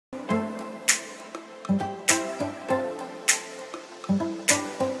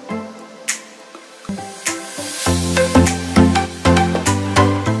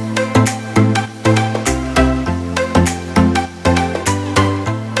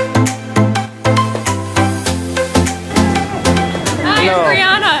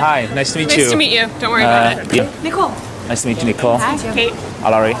Hi, nice to meet you. Nice to meet you. Don't worry about it. Yeah. Nicole. Nice to meet you, Nicole. Hi, Cait.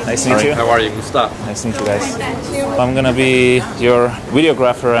 Alari, nice to meet you. How are you, Mustafa? Nice to meet you guys. I'm gonna be your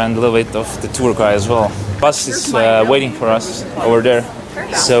videographer and a little bit of the tour guide as well. Bus is waiting for us over there,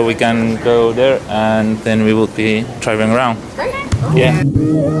 so we can go there and then we will be driving around. Yeah.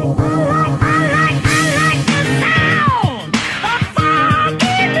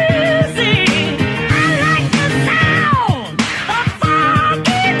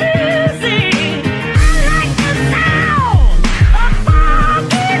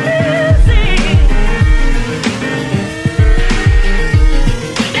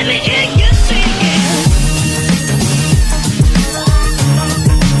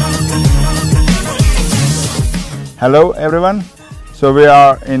 Hello everyone, so we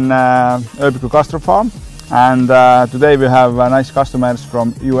are in Ööbiku Castro farm, and today we have nice customers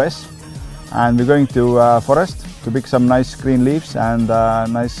from US, and we're going to forest to pick some nice green leaves and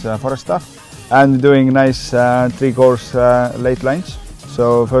nice forest stuff, and doing nice 3-course late lunch.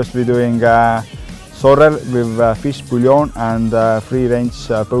 So first we're doing sorrel with fish bouillon and free-range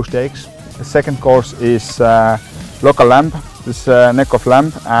poached eggs. The second course is local lamb, this neck of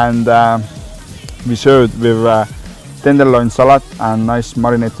lamb, and we served with tenderloin salad and nice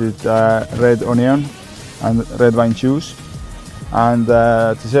marinated red onion and red wine juice. And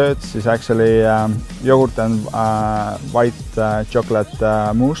desserts is actually yogurt and white chocolate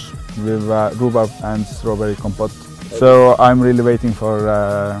mousse with rhubarb and strawberry compote. So I'm really waiting for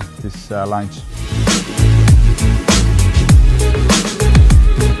this lunch.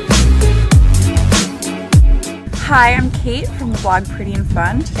 Hi, I'm Cait from the blog Pretty and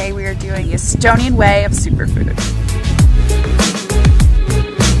Fun. Today we are doing the Estonian way of superfood.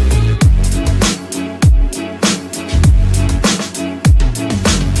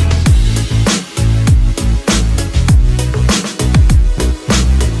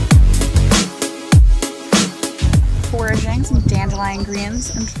 Foraging some dandelion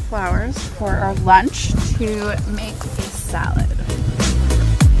greens and flowers for our lunch to make a salad.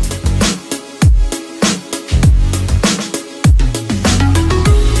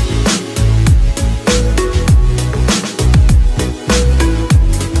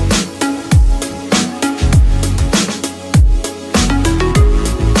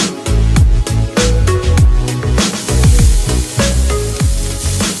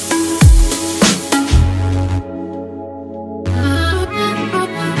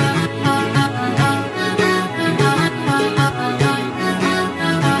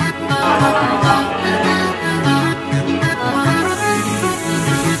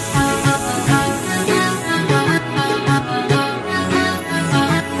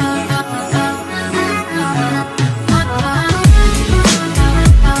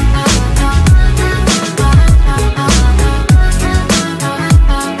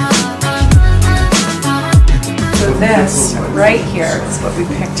 This right here is what we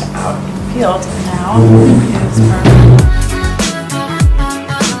picked out in the field. Now is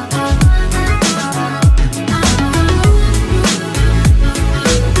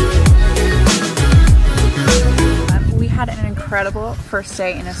we had an incredible first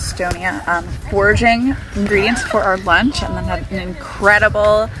day in Estonia, foraging ingredients for our lunch, and then had an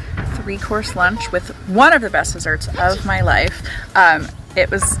incredible 3-course lunch with one of the best desserts of my life. It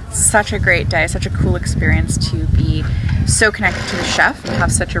was such a great day, such a cool experience to be so connected to the chef and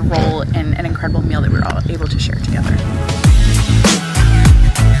have such a role in an incredible meal that we were all able to share together.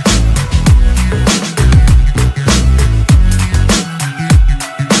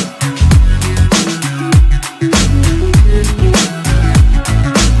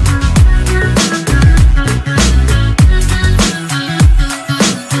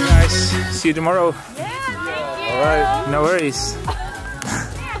 Hey guys, see you tomorrow. Yeah. Alright, no worries.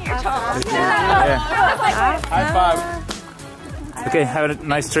 Yeah. High five. Okay, have a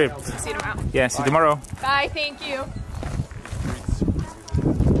nice trip. See you tomorrow. Yeah, see you tomorrow. Bye, thank you.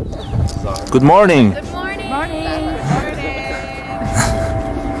 Good morning. Good morning. Morning.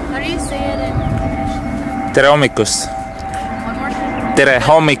 How do you say it in? Tere hommikust. One more time. Tere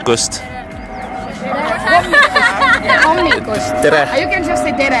hommikust. Tere hommikust. Tere. You can just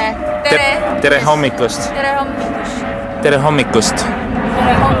say tere. Tere hommikust. Tere hommikust. Tere hommikust.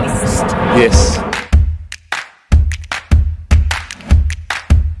 Tere hommikust. Yes.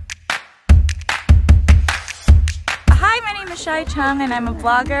 Hi, my name is Shai Chung and I'm a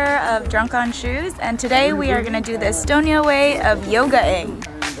blogger of Drunk on Shoes, and today we are going to do the Estonia way of yogaing.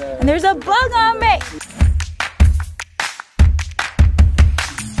 And there's a bug on me!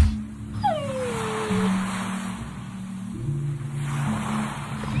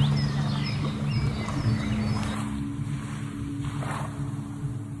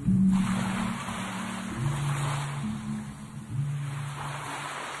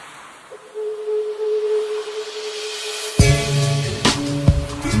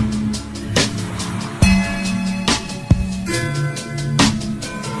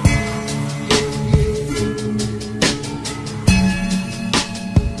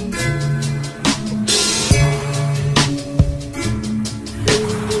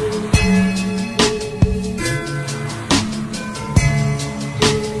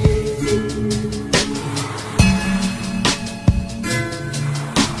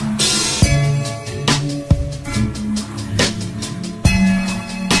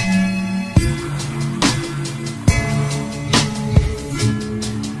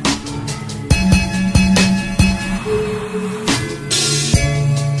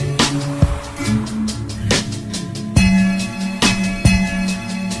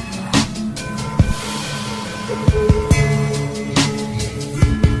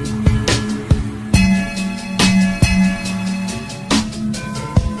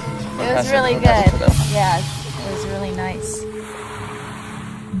 was really good. Yeah, it was really nice.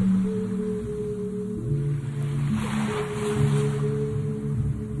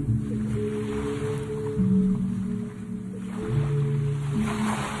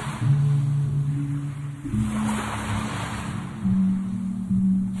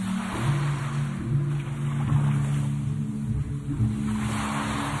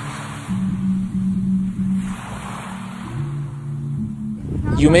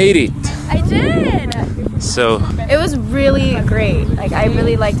 You made it! I did! So It was really great. Like, I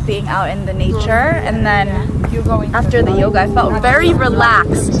really liked being out in the nature, and then after the yoga I felt very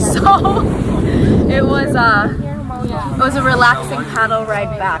relaxed. So it was a relaxing paddle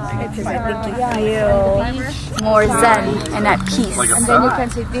ride back because I think you feel more zen and at peace. And then you can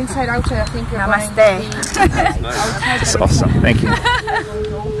sit inside, outside. I think you're Namaste. that's awesome. Thank you.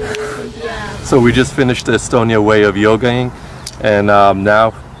 So we just finished the Estonia way of yogaing, and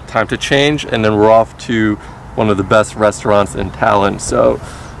now time to change, and then we're off to one of the best restaurants in Tallinn. So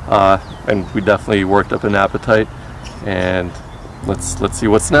and we definitely worked up an appetite, and let's see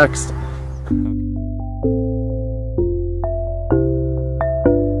what's next.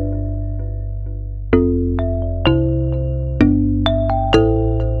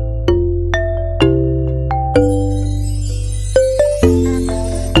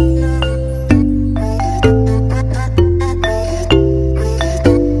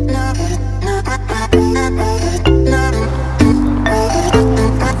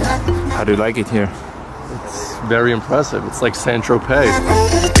 How do you like it here? It's very impressive. It's like Saint-Tropez.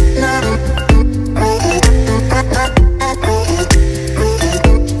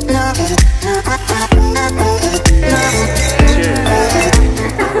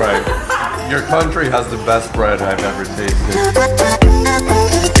 Right. Your country has the best bread I've ever tasted.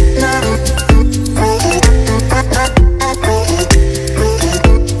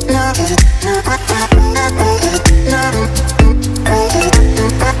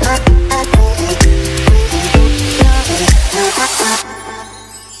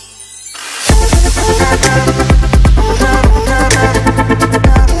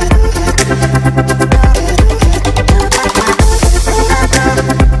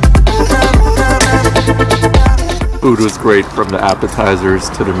 Food was great, from the appetizers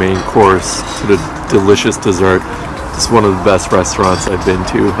to the main course to the delicious dessert. It's one of the best restaurants I've been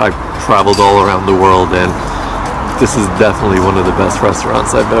to. I've traveled all around the world, and this is definitely one of the best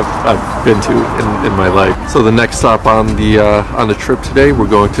restaurants I've been to in my life. So the next stop on the trip today, we're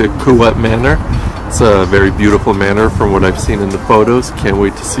going to Cait Manor. It's a very beautiful manor from what I've seen in the photos. Can't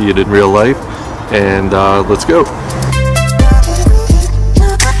wait to see it in real life, and let's go.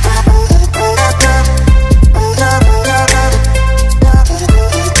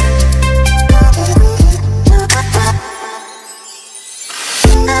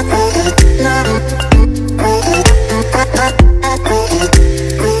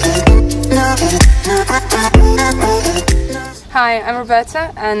 Hi, I'm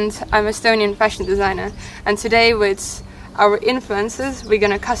Roberta and I'm an Estonian fashion designer, and today with our influencers we're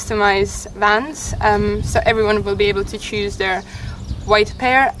going to customize vans, so everyone will be able to choose their white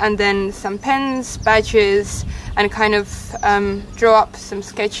pair and then some pens, badges, and kind of draw up some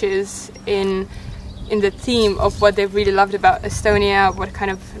sketches in the theme of what they've really loved about Estonia, what kind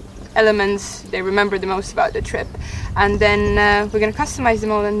of elements they remember the most about the trip, and then we're going to customize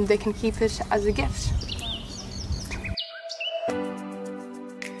them all and they can keep it as a gift.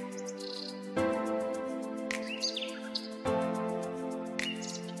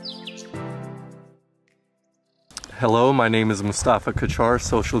 Hello, my name is Mustafa Kacar,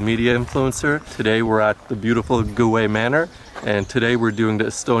 social media influencer. Today we're at the beautiful Cait Manor, and today we're doing the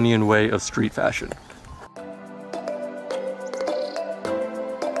Estonian way of street fashion.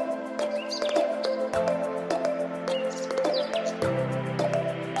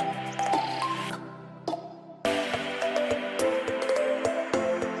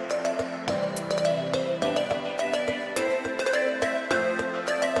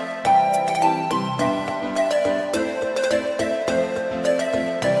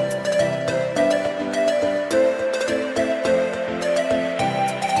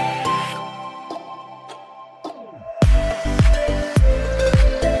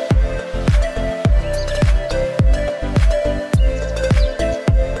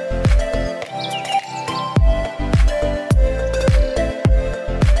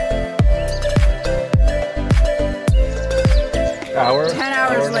 An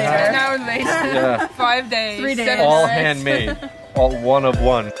hour later. Yeah. 5 days. 3 days. All handmade. All one of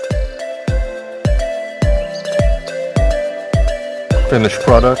one. Finished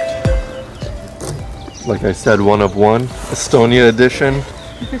product. Like I said, one of one. Estonia edition.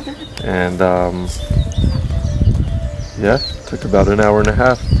 And yeah, took about an hour and a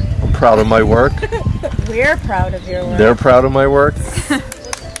half. I'm proud of my work. We're proud of your work. They're proud of my work.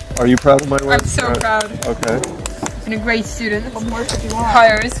 Are you proud of my work? I'm so proud. Okay. And a great student. Homework if you want.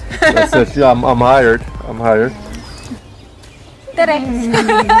 Hires. That's it. Yeah, I'm hired. I'm hired.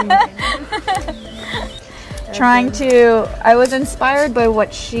 I was inspired by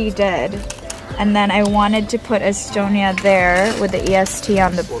what she did, and then I wanted to put Estonia there with the EST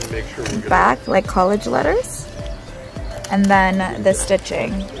on the back, like college letters, and then the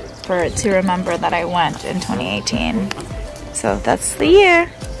stitching to remember that I went in 2018. So that's the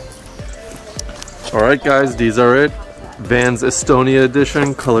year. All right, guys, these are it. Vans Estonia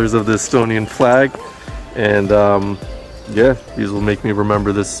edition, colors of the Estonian flag, and yeah, these will make me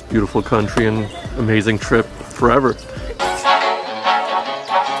remember this beautiful country and amazing trip forever.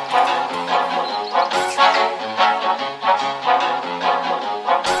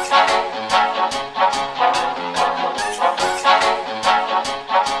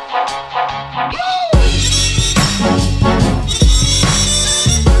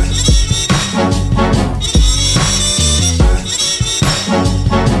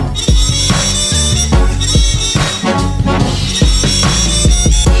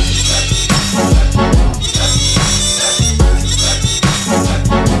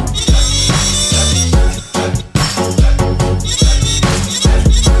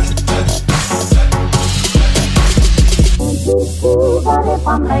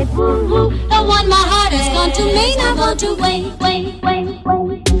 The one my heart has gone to may not go to wait. May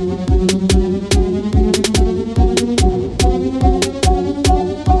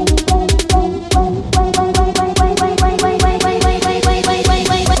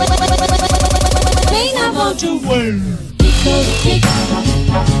not go to wait. Tico tick,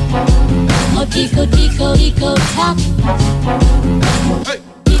 oh tico tico tico tack.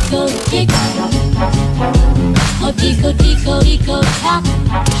 Tico tick, oh tico tico tico tack.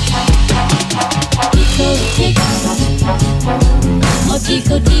 Tico tick, oh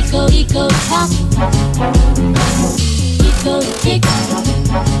tico tico tico tack.